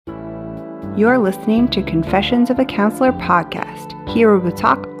You're listening to Confessions of a Counselor podcast. Here we will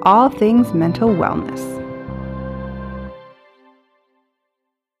talk all things mental wellness.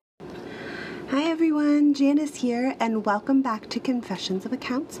 Hi everyone, Janice here, and welcome back to Confessions of a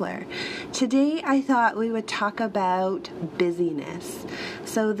Counselor. Today I thought we would talk about busyness.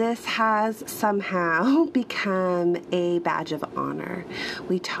 So this has somehow become a badge of honor.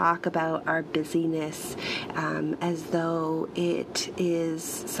 We talk about our busyness as though it is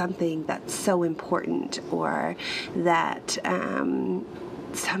something that's so important, or that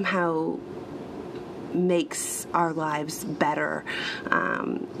somehow makes our lives better,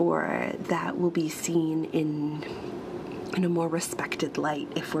 or that will be seen in a more respected light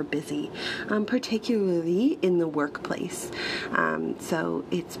if we're busy, particularly in the workplace. So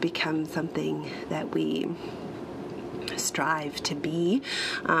it's become something that we strive to be,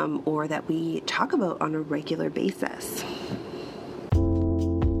 or that we talk about on a regular basis.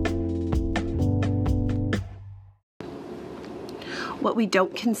 What we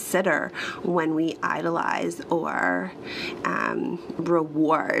don't consider when we idolize or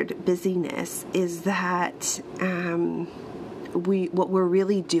reward busyness is that what we're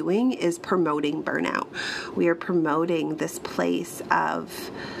really doing is promoting burnout. We are promoting this place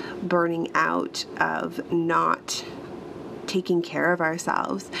of burning out, of not taking care of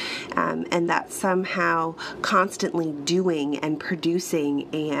ourselves, and that somehow constantly doing and producing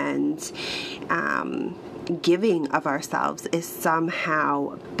and giving of ourselves is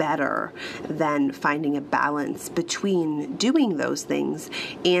somehow better than finding a balance between doing those things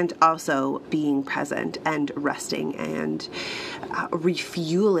and also being present and resting and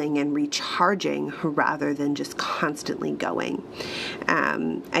refueling and recharging rather than just constantly going.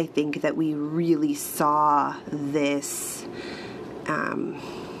 I think that we really saw this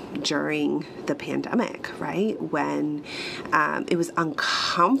during the pandemic, right? When it was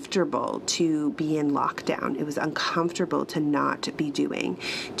uncomfortable to be in lockdown. It was uncomfortable to not be doing,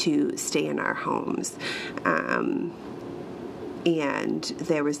 to stay in our homes. And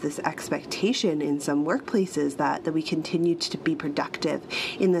there was this expectation in some workplaces that we continued to be productive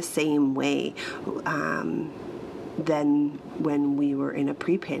in the same way than when we were in a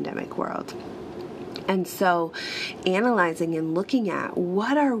pre-pandemic world. And so analyzing and looking at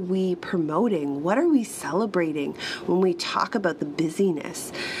what are we promoting, what are we celebrating when we talk about the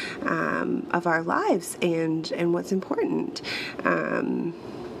busyness of our lives and what's important.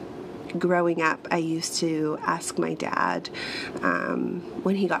 Growing up, I used to ask my dad,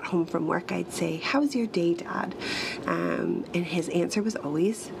 when he got home from work, I'd say, "How's your day, Dad?" And his answer was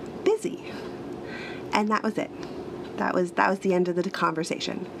always, "Busy." And that was it. That was the end of the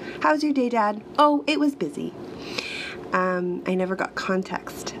conversation. "How's your day, Dad?" "Oh, it was busy." I never got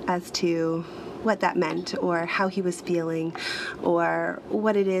context as to what that meant, or how he was feeling, or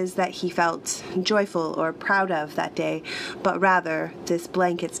what it is that he felt joyful or proud of that day, but rather this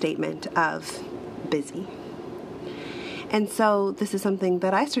blanket statement of busy. And so this is something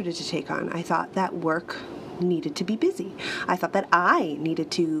that I started to take on. I thought that work needed to be busy. I thought that I needed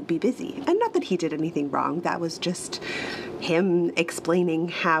to be busy. And not that he did anything wrong. That was just him explaining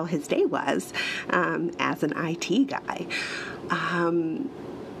how his day was as an IT guy.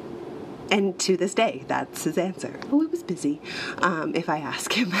 And to this day, that's his answer. "Oh, it was busy," if I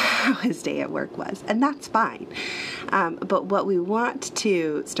ask him how his day at work was. And that's fine. But what we want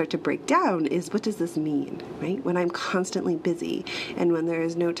to start to break down is, what does this mean, right? When I'm constantly busy and when there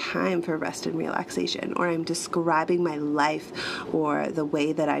is no time for rest and relaxation, or I'm describing my life or the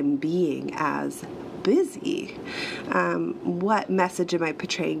way that I'm being as busy, what message am I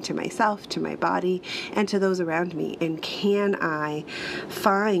portraying to myself, to my body, and to those around me? And can I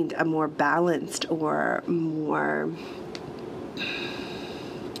find a more balanced or more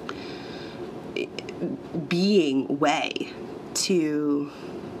being way to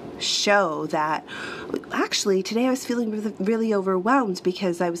show that actually today I was feeling really overwhelmed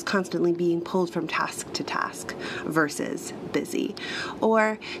because I was constantly being pulled from task to task versus busy.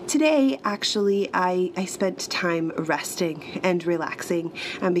 Or today actually I spent time resting and relaxing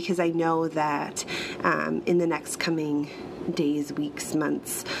because I know that in the next coming days, weeks,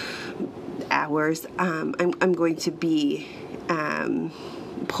 months, hours, I'm going to be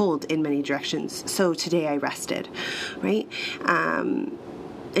pulled in many directions. So today I rested, right?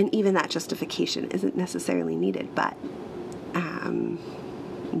 And even that justification isn't necessarily needed, but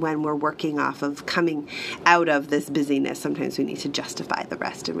when we're working off of coming out of this busyness, sometimes we need to justify the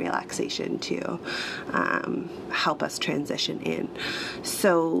rest and relaxation to help us transition in.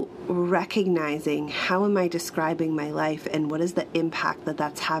 So recognizing how am I describing my life and what is the impact that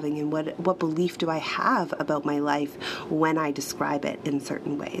that's having, and what belief do I have about my life when I describe it in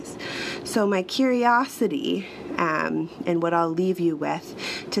certain ways. So my curiosity and what I'll leave you with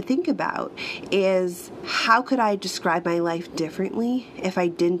to think about is, how could I describe my life differently if I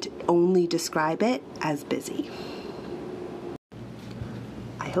didn't only describe it as busy?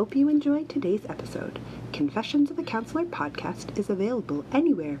 I hope you enjoyed today's episode. Confessions of a Counselor podcast is available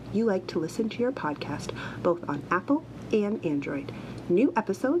anywhere you like to listen to your podcast, both on Apple and Android. New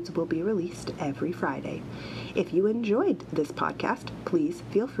episodes will be released every Friday. If you enjoyed this podcast, please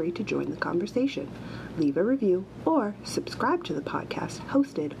feel free to join the conversation. Leave a review or subscribe to the podcast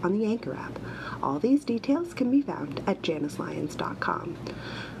hosted on the Anchor app. All these details can be found at janislyons.com.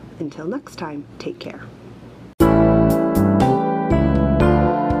 Until next time, take care.